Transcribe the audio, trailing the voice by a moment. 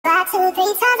2, 3 times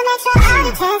to make sure all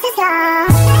your chances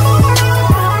gone.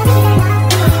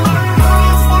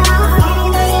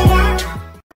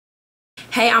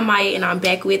 Hey, I'm Maya and I'm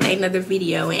back with another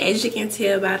video, and as you can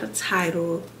tell by the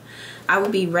title, I will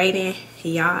be rating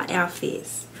y'all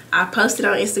outfits. I posted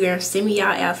on Instagram, send me y'all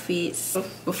outfits.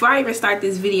 Before I even start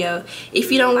this video,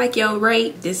 if you don't like your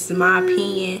rate, this is my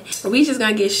opinion. We just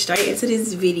gonna get straight into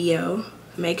this video.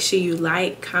 Make sure you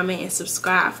like, comment, and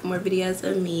subscribe for more videos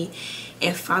of me,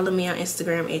 and follow me on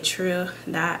Instagram at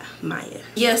trill.maya.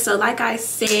 Yeah, so like I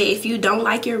said, if you don't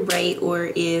like your rate,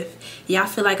 or if y'all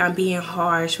feel like I'm being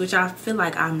harsh, which I feel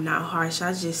like I'm not harsh,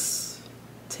 I just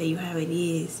tell you how it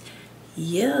is.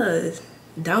 Yeah,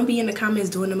 don't be in the comments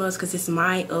doing the most, because it's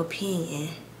my opinion.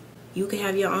 You can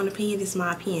have your own opinion. It's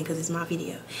my opinion because it's my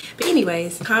video. But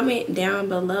anyways, comment down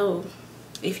below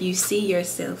if you see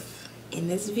yourself in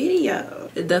this video.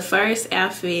 The first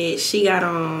outfit she got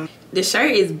on, the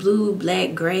shirt is blue,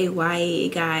 black, gray, white.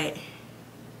 It got, I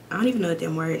don't even know what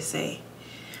them words say.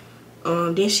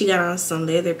 Then she got on some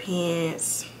leather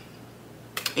pants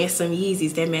and some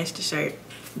Yeezys that matched the shirt.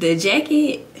 The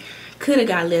jacket could have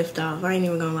got left off. I ain't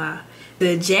even gonna lie.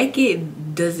 The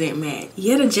jacket doesn't match.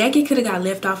 Yeah, the jacket could have got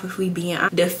left off if we being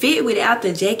honest. The fit without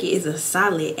the jacket is a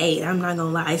solid 8. I'm not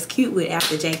gonna lie. It's cute without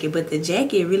the jacket, but the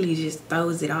jacket really just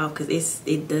throws it off because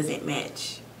it doesn't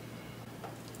match.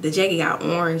 The jacket got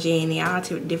orange in it, all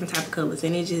different type of colors,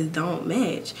 and it just don't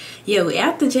match. Yeah,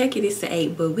 without the jacket it's an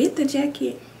 8, but with the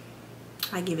jacket,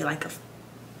 I give it like a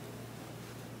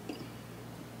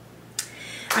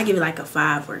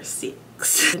 5 or a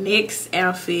 6. The next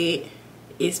outfit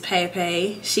is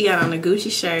Pepe. She got on a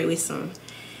Gucci shirt with some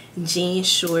jean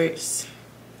shorts,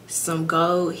 some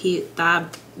gold hip thigh,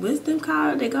 what's them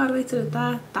called? They go all the way to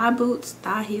the thigh boots,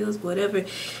 thigh heels, whatever.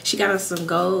 She got on some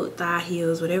gold thigh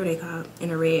heels, whatever they call it,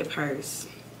 in a red purse.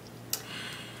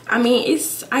 I mean,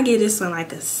 I give this one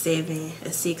like a 7,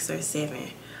 a 6 or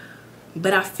 7.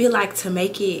 But I feel like to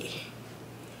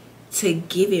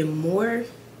give it more,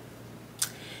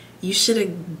 you should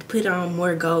have put on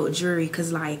more gold jewelry,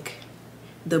 because like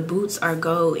the boots are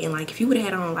gold, and like if you would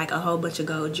have had on like a whole bunch of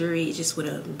gold jewelry, it just would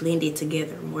have blended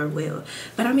together more well.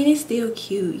 But I mean, it's still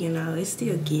cute, you know, it's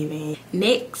still giving.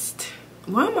 Next,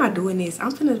 why am I doing this? I'm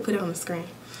gonna put it on the screen.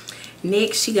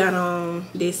 Next, she got on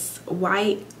this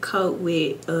white coat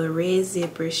with a red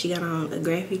zipper. She got on a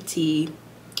graphic tee,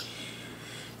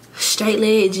 straight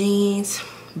leg jeans,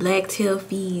 black tail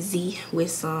feezy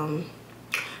with some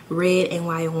red and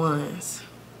white ones.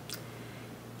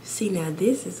 See, now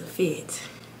this is a fit.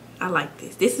 I like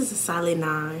this. This is a solid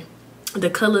 9. The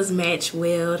colors match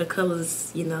well. The colors,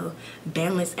 you know,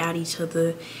 balance out each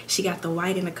other. She got the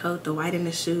white in the coat, the white in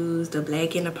the shoes, the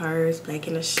black in the purse, black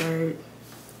in the shirt.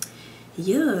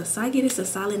 Yeah, so I get it's a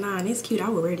solid 9. It's cute. I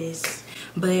would wear this.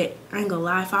 But I ain't gonna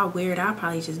lie, if I wear it, I'll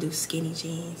probably just do skinny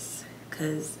jeans.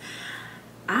 Because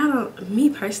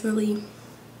me personally,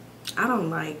 I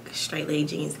don't like straight leg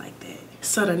jeans like that.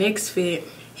 So the next fit,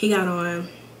 he got on,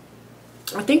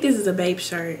 I think this is a babe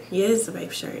shirt. Yeah, it's a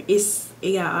babe shirt.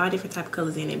 It got all different type of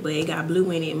colors in it, but it got blue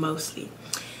in it mostly.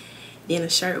 Then a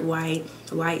shirt white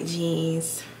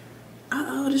jeans.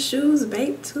 Uh-oh, the shoes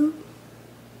babe too.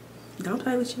 Don't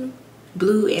play with you.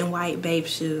 Blue and white babe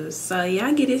shoes. So yeah,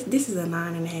 I get this. This is a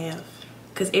 9.5.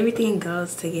 Because everything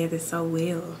goes together so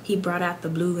well. He brought out the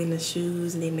blue in the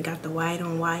shoes, and then they got the white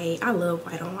on white. I love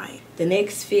white on white. The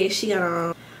next fit, she got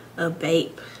on a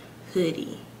babe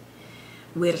hoodie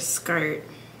with a skirt,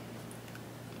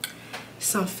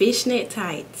 some fishnet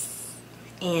tights,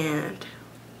 and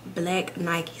black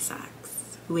Nike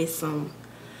socks with some,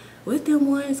 what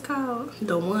them ones called?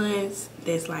 The ones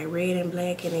that's like red and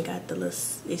black, and they got the little,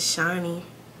 it's shiny.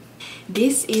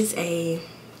 This is a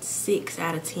 6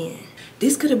 out of 10.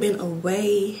 This could have been a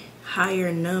way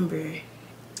higher number.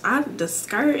 The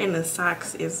skirt and the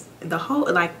socks is the whole,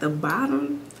 like the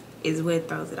bottom is what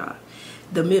throws it off.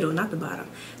 The middle, not the bottom.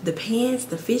 The pants,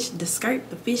 the skirt,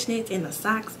 the fishnets, and the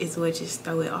socks is what just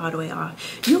throw it all the way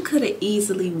off. You could have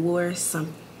easily wore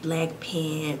some black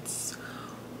pants,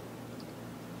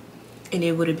 and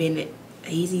it would have been an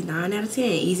easy 9 out of 10,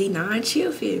 easy 9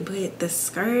 chill fit. But the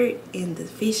skirt and the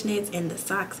fishnets and the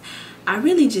socks, I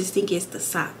really just think it's the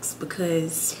socks,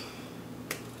 because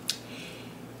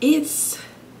it's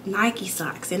Nike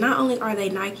socks, and not only are they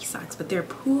Nike socks, but they're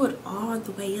pulled all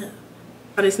the way up.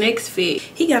 On this next fit,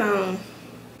 he got on,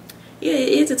 yeah,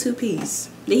 it's a 2-piece.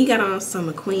 Then he got on some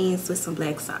McQueens with some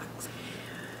black socks.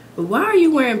 Why are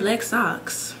you wearing black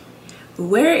socks?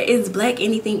 Where is black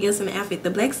anything else in the outfit? The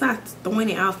black socks throwing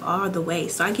it off all the way.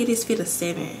 So I get his fit a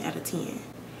 7 out of 10.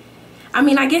 I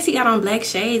mean, I guess he got on black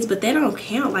shades, but they don't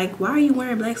count. Like, why are you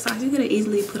wearing black socks? You could have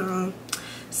easily put on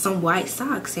some white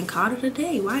socks and called it a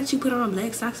day. Why did you put on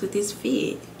black socks with this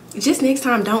fit? Just next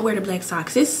time, don't wear the black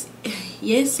socks. It's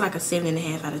like a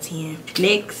 7.5 out of 10.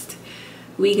 Next,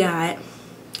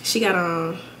 she got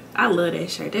on, I love that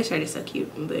shirt. That shirt is so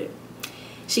cute, but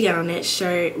she got on that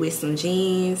shirt with some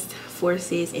jeans,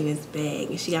 forces, and this bag,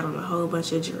 and she got on a whole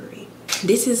bunch of jewelry.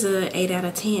 This is a 8 out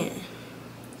of 10.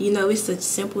 You know, it's a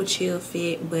simple, chill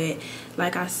fit, but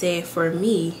like I said, for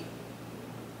me,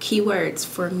 keywords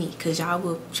for me, because y'all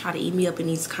will try to eat me up in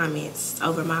these comments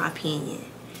over my opinion.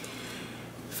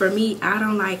 For me, I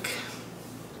don't like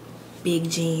big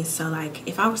jeans, so like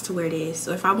if I was to wear this,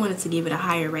 or if I wanted to give it a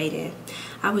higher rating,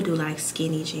 I would do like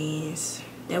skinny jeans.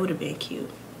 That would have been cute.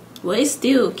 Well, it's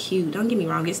still cute, don't get me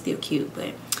wrong, it's still cute,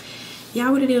 but yeah,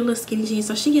 I would have did a little skinny jeans,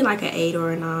 so she get like an 8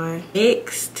 or a 9.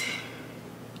 Next,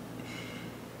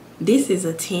 this is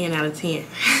a 10 out of 10.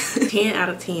 10 out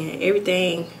of 10.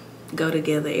 Everything go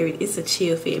together. It's a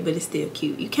chill fit, but it's still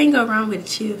cute. You can't go wrong with a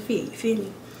chill fit, you feel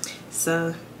me?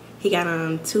 So he got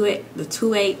on the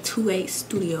 2828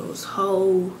 Studios,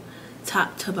 whole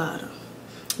top to bottom.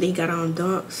 Then he got on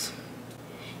Dunks.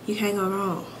 You can't go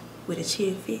wrong with a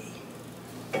chill fit.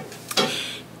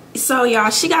 So y'all,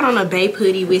 she got on a babe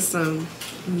hoodie with some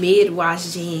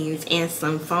mid-wash jeans and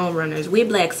some foam runners with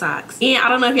black socks. And I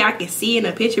don't know if y'all can see in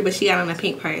the picture, but she got on a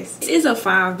pink purse. This is a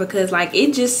 5 because like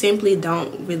it just simply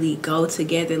don't really go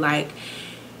together. Like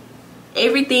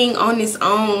everything on its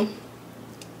own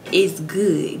is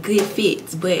good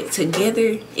fits, but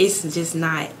together it's just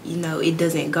not, you know, it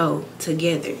doesn't go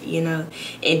together, you know.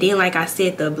 And then like I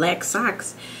said, the black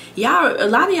socks, y'all, a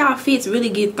lot of y'all fits really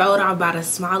get thrown off by the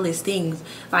smallest things.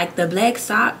 Like the black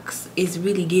socks is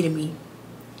really getting me.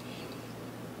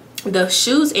 The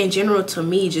shoes in general to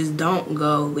me just don't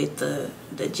go with the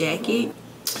jacket.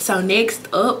 So next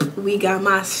up we got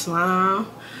my slime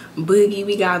Boogie.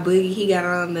 We got Boogie. He got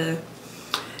on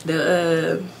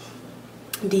the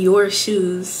Dior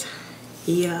shoes,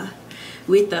 yeah,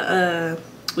 with the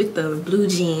blue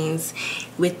jeans,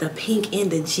 with the pink in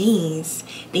the jeans.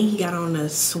 Then he got on a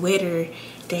sweater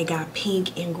that got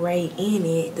pink and gray in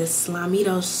it, the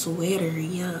Slamito sweater.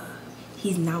 Yeah,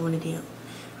 he's not one of them.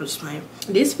 I'm just playing.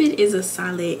 This fit is a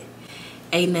solid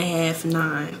 8.5,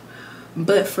 9.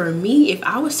 But for me, if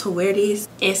I was to wear this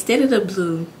instead of the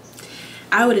blue,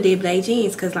 I would have did black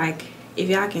jeans, because like if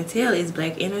y'all can tell, it's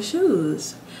black inner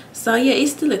shoes. So yeah,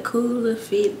 it's still a cool little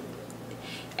fit.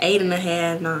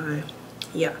 8.5, 9.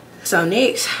 Yeah. So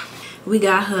next we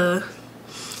got her.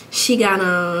 She got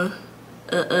on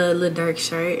a Lil Durk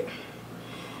shirt,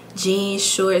 jeans,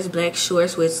 shorts, black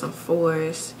shorts with some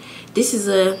 4s. This is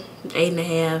a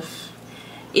 8.5.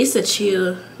 It's a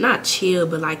chill, not chill,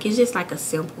 but like it's just like a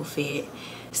simple fit.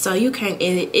 So you can,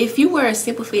 if you wear a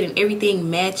simple fit and everything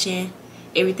matching,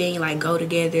 everything like go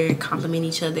together, complement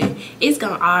each other, it's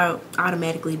gonna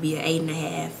automatically be an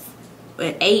 8.5,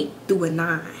 an 8 through a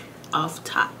 9 off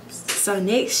tops. So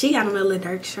next, she got on a Lil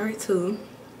Durk shirt too.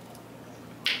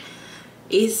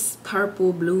 It's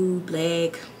purple, blue,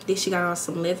 black. Then she got on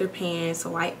some leather pants, a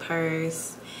white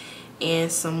purse,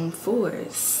 and some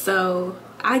 4s. So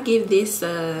I give this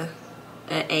a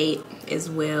 8 as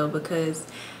well, because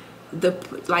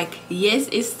like yes,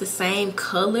 it's the same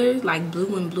color, like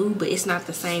blue and blue, but it's not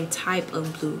the same type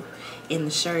of blue in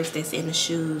the shirts that's in the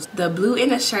shoes. The blue in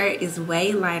the shirt is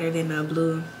way lighter than the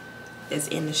blue that's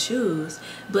in the shoes,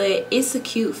 but it's a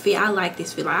cute fit. I like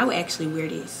this fit. Like, I would actually wear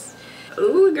this.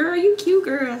 Ooh, girl, you cute,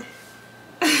 girl.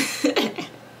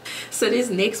 So this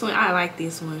next one, I like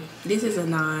this one. This is a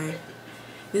 9.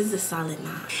 This is a solid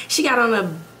 9. She got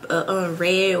on a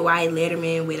red, white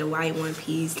Letterman with a white one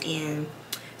piece and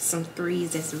some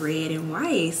 3s that's red and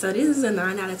white. So this is a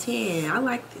 9 out of 10. I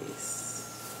like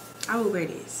this. I would wear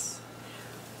this.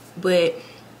 But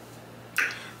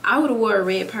I would have wore a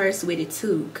red purse with it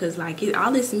too, because like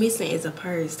all it's missing is a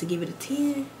purse to give it a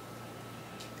 10.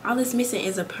 All it's missing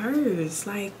is a purse.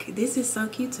 Like, this is so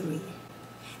cute to me.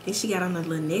 Then she got on the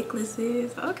little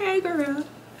necklaces. Okay, girl,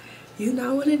 you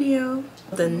know what it is.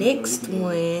 The next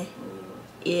one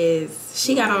is,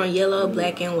 she got on yellow,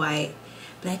 black and white.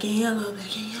 Black and yellow,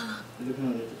 black and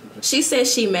yellow. She said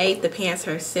she made the pants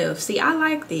herself. See, I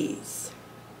like these.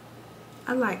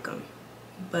 I like them.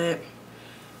 But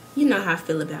you know how I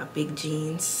feel about big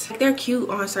jeans. Like, they're cute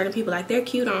on certain people. Like, they're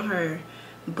cute on her.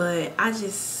 But I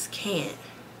just can't.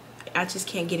 I just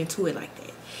can't get into it like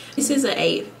that. This is an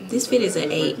 8. This fit is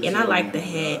an 8. And I like the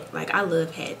hat. Like, I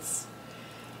love hats.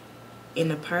 In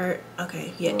the part.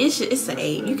 Okay. Yeah, it's an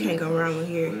 8. You can't go wrong with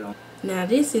here. Now,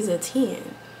 this is a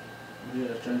 10.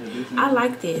 I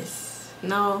like this.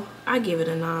 No, I give it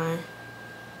a 9.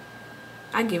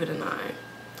 I give it a 9.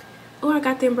 Oh, I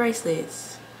got them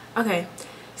bracelets. Okay,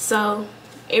 So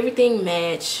everything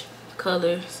match,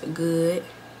 colors good,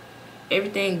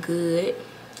 everything good,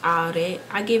 all that.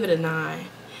 I give it a 9.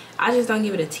 I just don't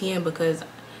give it a 10 because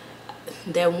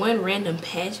that one random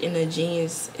patch in the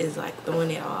jeans is like throwing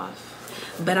it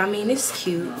off. But I mean, it's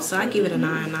cute, so I give it a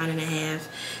 9, 9.5.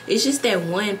 It's just that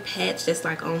one patch that's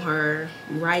like on her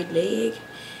right leg.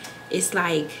 It's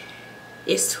like,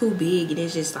 it's too big and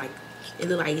it's just like, it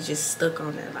look like it's just stuck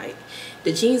on there. Like,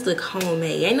 the jeans look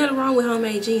homemade. Ain't nothing wrong with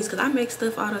homemade jeans because I make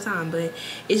stuff all the time, but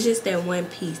it's just that one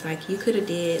piece. Like, you could have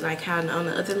did like how on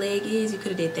the other leg is, you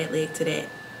could have did that leg to that.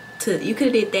 You could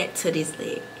have did that to this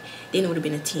leg. Then it would have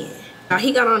been a 10. Now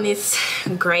he got on this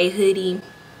gray hoodie.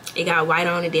 It got white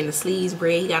on it, then the sleeves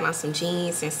red. He got on some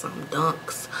jeans and some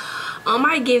dunks. I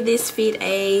might give this fit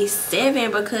a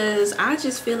 7 because I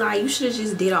just feel like you should have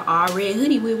just did an all red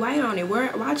hoodie with white on it.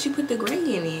 Why'd you put the gray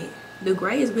in it? The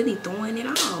gray is really throwing it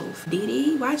off.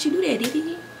 Diddy, why'd you do that,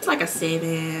 Diddy? It's like a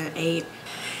 7, 8.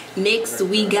 Next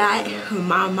we got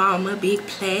my mama, big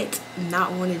plat,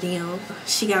 not one of them.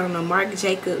 She got on a Marc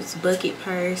Jacobs bucket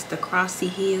purse, the crossy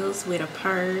heels with a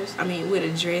purse, with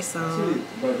a dress on.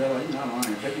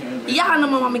 Y'all know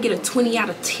my mama get a 20 out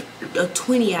of 10, a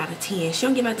 20 out of 10. She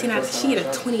don't get no 10 out of 10, she get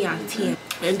a 20 out of 10.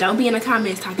 And don't be in the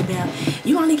comments talking about,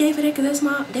 you only gave her that because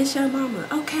that's your mama.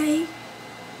 Okay.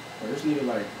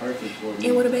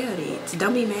 And what about it?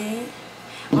 Don't be mad.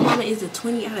 My mama is a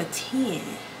 20 out of 10.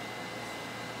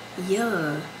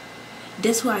 Yeah,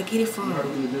 that's who I get it from.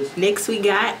 Next we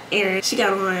got Erin. She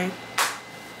got on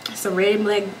some red and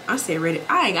black. I said red.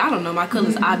 I don't know my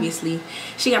colors obviously.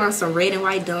 She got on some red and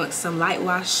white dunks, some light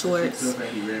wash shorts,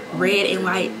 red and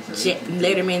white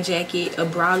Letterman jacket, a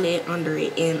bralette under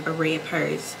it, and a red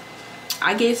purse.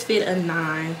 I guess fit a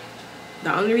 9.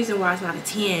 The only reason why it's not a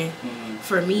 10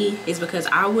 for me is because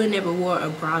I would never wore a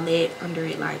bralette under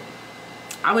it. Like,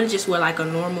 I would have just wore like a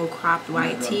normal cropped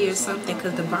white tee or something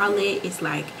because the bralette is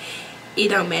like, it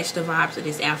don't match the vibes of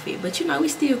this outfit. But you know,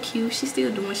 it's still cute. She's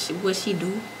still doing what she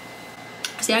do.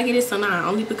 See, I get this a 9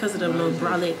 only because of the little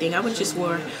bralette thing. I would just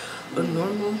wear a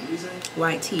normal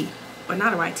white tee. Or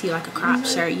not a white tee, like a cropped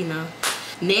shirt, you know.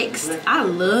 Next, I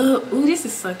love, ooh, this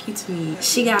is so cute to me.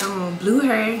 She got on blue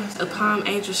hair, a Palm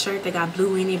Angel shirt that got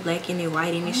blue in it, black in it,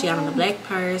 white in it. She got on a black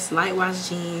purse, light wash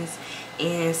jeans,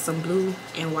 and some blue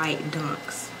and white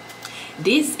dunks.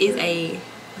 This is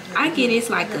I get this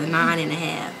like a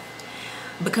 9.5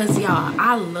 because y'all,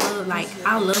 I love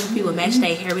when people match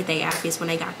their hair with their outfits when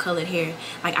they got colored hair.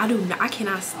 Like, I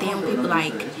cannot stand when people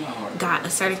like got a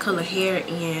certain color hair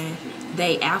and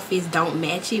they outfits don't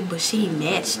match it, but she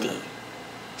matched it.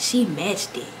 She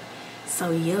matched it. So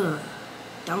yeah,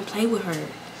 don't play with her.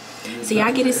 See,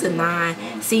 I get this a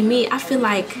 9. See, me, I feel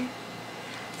like,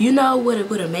 you know what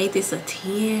would have made this a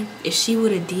 10? If she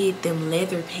would have did them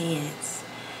leather pants.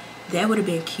 That would have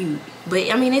been cute.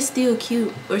 But I mean, it's still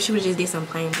cute. Or she would have just did some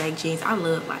plain black jeans. I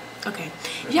love, like, okay,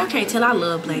 if y'all can't tell, I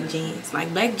love black jeans.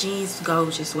 Like, black jeans go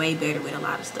just way better with a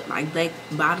lot of stuff. Like black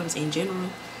bottoms in general.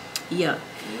 Yeah.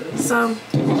 So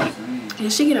yeah,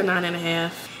 she get a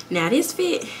 9.5. Now this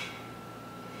fit,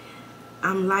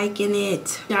 I'm liking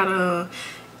it. Got a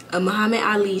Muhammad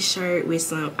Ali shirt with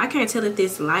some, I can't tell if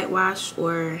this light wash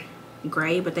or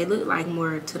gray, but they look like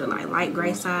more to the light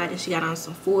gray side. And she got on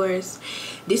some 4s.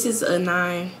 This is a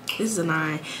 9. This is a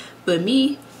 9. But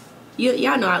me,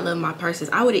 y'all know I love my purses.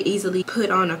 I would have easily put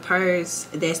on a purse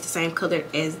that's the same color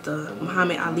as the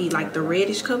Muhammad Ali, like the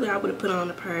reddish color. I would have put on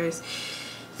the purse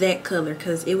that color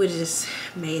because it would have just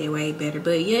made it way better.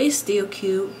 But yeah, it's still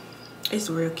cute. It's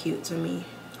real cute to me.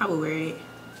 I would wear it.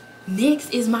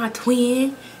 Next is my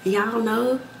twin. Y'all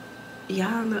know,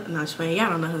 no, just playing. Y'all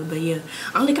don't know her, but yeah,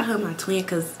 I only got her my twin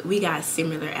because we got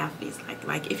similar outfits.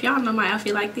 Like if y'all know my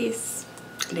outfit like this,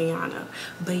 then y'all know.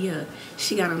 But yeah,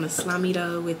 she got on the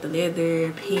Slamito with the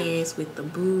leather pants, with the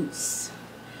boots,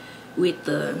 with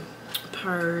the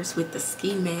purse, with the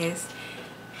ski mask.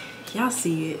 Y'all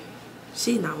see it.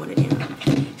 She's not one of them.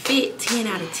 Fit 10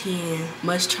 out of 10.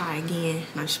 Must try again.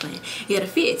 No, just playing. Yeah, the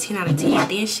fit 10 out of 10.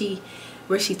 Then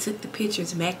where she took the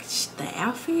pictures matched the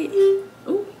outfit.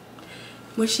 Ooh.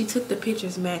 Where she took the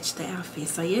pictures matched the outfit.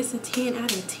 So yeah, it's a 10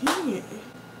 out of 10.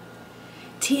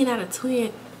 10 out of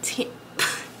 10.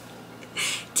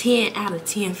 10 out of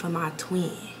 10 for my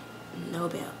twin. No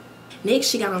doubt. Next,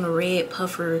 she got on a red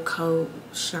puffer coat,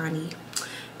 shiny.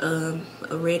 A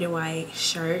red and white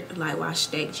shirt, light wash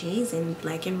stack jeans, and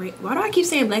black and red. Why do I keep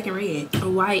saying black and red? A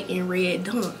white and red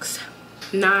dunks.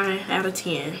 9 out of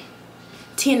 10.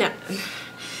 10 out.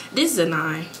 This is a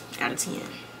 9 out of 10.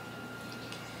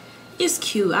 It's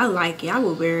cute. I like it. I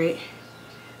would wear it.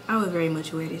 I would very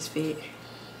much wear this fit.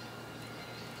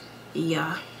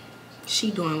 Yeah. she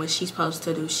doing what she's supposed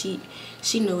to do. She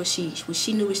knew what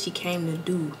she knew what she came to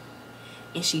do,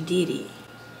 and she did it.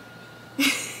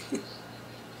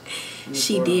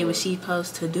 She did what she's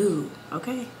supposed to do.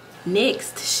 Okay.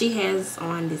 Next, she has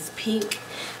on this pink,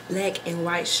 black, and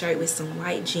white shirt with some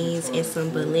white jeans and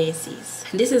some Balenci's.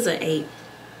 This is an 8.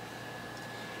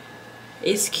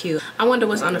 It's cute. I wonder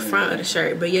what's on the front of the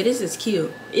shirt, but yeah, this is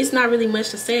cute. It's not really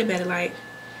much to say about it. Like,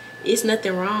 it's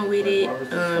nothing wrong with it.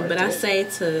 But I say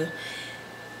to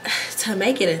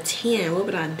make it a 10, what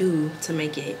would I do to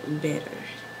make it better?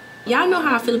 Y'all know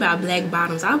how I feel about black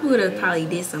bottoms. I would have probably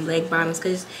did some black bottoms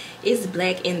because it's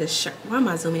black in the shirt. Why am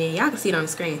I zooming in? Y'all can see it on the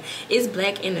screen. It's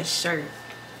black in the shirt.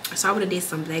 So I would have did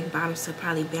some black bottoms to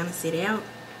probably balance it out,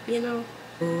 you know.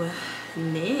 Ooh,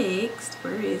 next,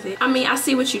 where is it? I mean, I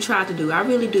see what you tried to do. I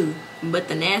really do. But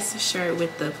the NASA shirt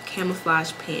with the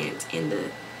camouflage pants and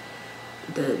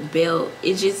the belt,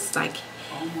 it's just like,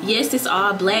 yes, it's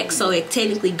all black, so it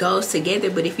technically goes together,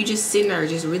 but if you just sitting there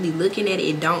just really looking at it,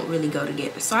 it don't really go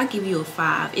together. So I give you a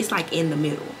 5. It's like in the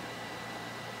middle.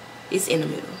 It's in the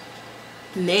middle.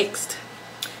 Next,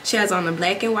 she has on a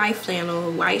black and white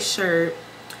flannel, white shirt,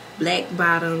 black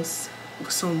bottoms,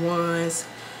 some ones,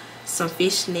 some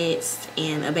fishnets,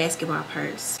 and a basketball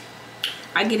purse.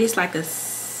 I give this like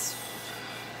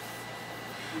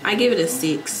I give it a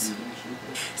 6.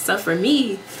 So for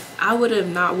me, I would have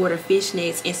not wore the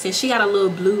fishnets, and since she got a little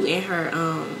blue in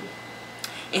her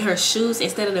shoes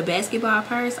instead of the basketball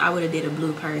purse, I would have did a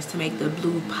blue purse to make the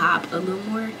blue pop a little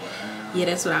more. Yeah,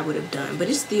 that's what I would have done, but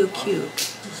it's still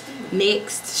cute.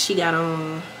 Next, she got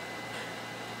on,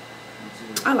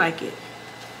 I like it.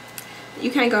 You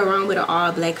can't go wrong with an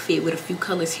all black fit with a few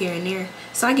colors here and there.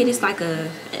 So I get this like a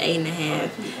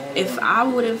 8.5. If I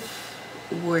would have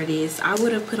wore this, I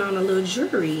would have put on a little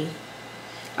jewelry,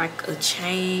 like a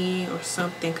chain or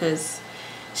something, because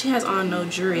she has on no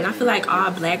jewelry, and I feel like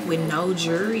all black with no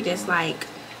jewelry, that's like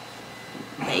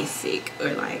basic,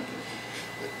 or like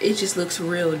it just looks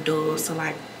real dull. So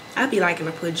like I'd be liking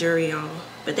to put jewelry on,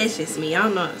 but that's just me. I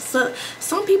don't know, so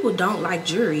some people don't like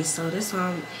jewelry, so that's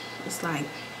why it's like,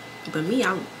 but me,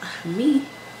 I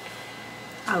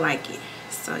like it.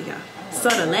 So yeah, so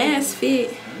the last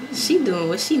fit, she doing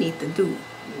what she need to do.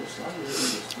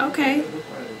 Okay,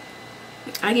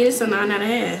 I give this a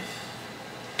 9.5.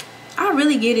 I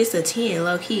really give this a 10,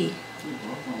 low key.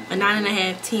 A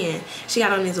 9.5, 10. She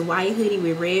got on this white hoodie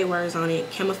with red words on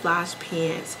it, camouflage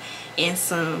pants, and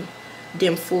some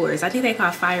them 4s. I think they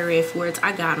call fire red 4s.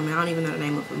 I got them. I don't even know the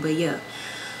name of them, but yeah.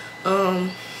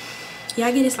 Yeah,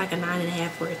 I get this like a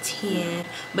 9.5 or a 10.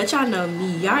 But y'all know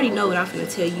me. Y'all already know what I'm gonna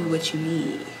tell you what you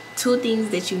need. 2 things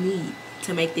that you need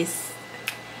to make this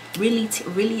really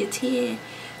a 10.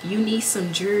 You need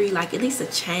some jewelry, like at least a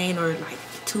chain or like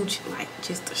 2, like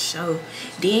just to show.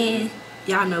 Then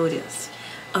y'all know what else?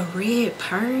 A red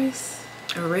purse.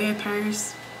 A red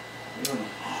purse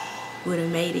would have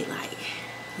made it like,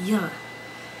 yeah.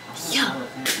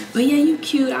 But yeah, you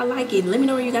cute. I like it. Let me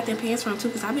know where you got them pants from too,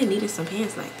 because I've been needing some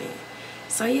pants like that.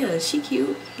 So yeah, she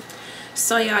cute.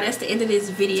 So y'all, that's the end of this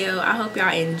video. I hope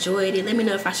y'all enjoyed it. Let me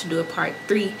know if I should do a part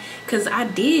 3, because I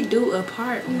did do a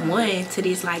part 1 to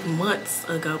this like months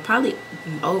ago, probably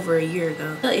over a year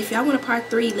ago. If y'all want a part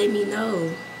 3, let me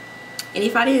know. And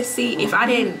if I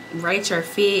didn't rate your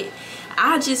fit,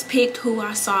 I just picked who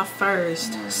I saw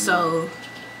first. So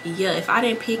yeah, if I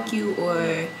didn't pick you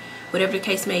or whatever the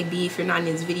case may be, if you're not in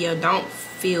this video, don't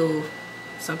feel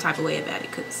some type of way about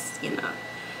it, because you know,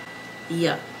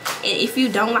 yeah. And if you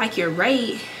don't like your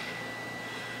rate,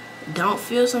 don't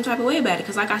feel some type of way about it,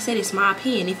 because like I said, it's my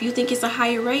opinion. If you think it's a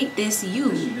higher rate, that's you,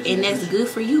 and that's good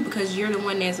for you because you're the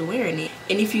one that's wearing it.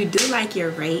 And if you do like your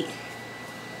rate,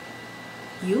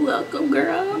 you welcome,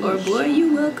 girl, or boy,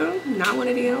 you welcome. Not one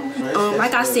of them.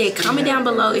 Like I said, comment down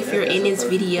below if you're in this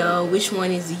video, which one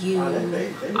is you, all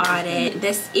that.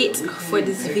 That's it for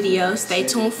this video. Stay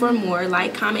tuned for more.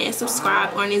 Like, comment, and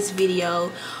subscribe on this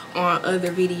video, on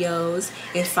other videos,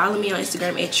 and follow me on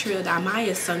Instagram at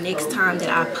myya. So next time that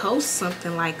I post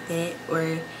something like that,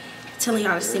 or telling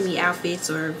y'all to send me outfits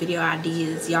or video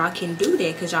ideas, y'all can do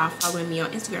that because y'all following me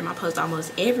on Instagram. I post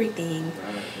almost everything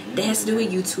that has to do with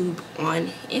YouTube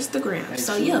on Instagram.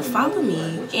 So yeah, follow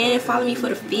me, and follow me for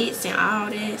the fits and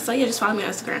all that. So yeah, just follow me on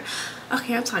Instagram.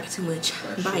 Okay, I'm talking too much.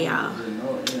 Bye y'all.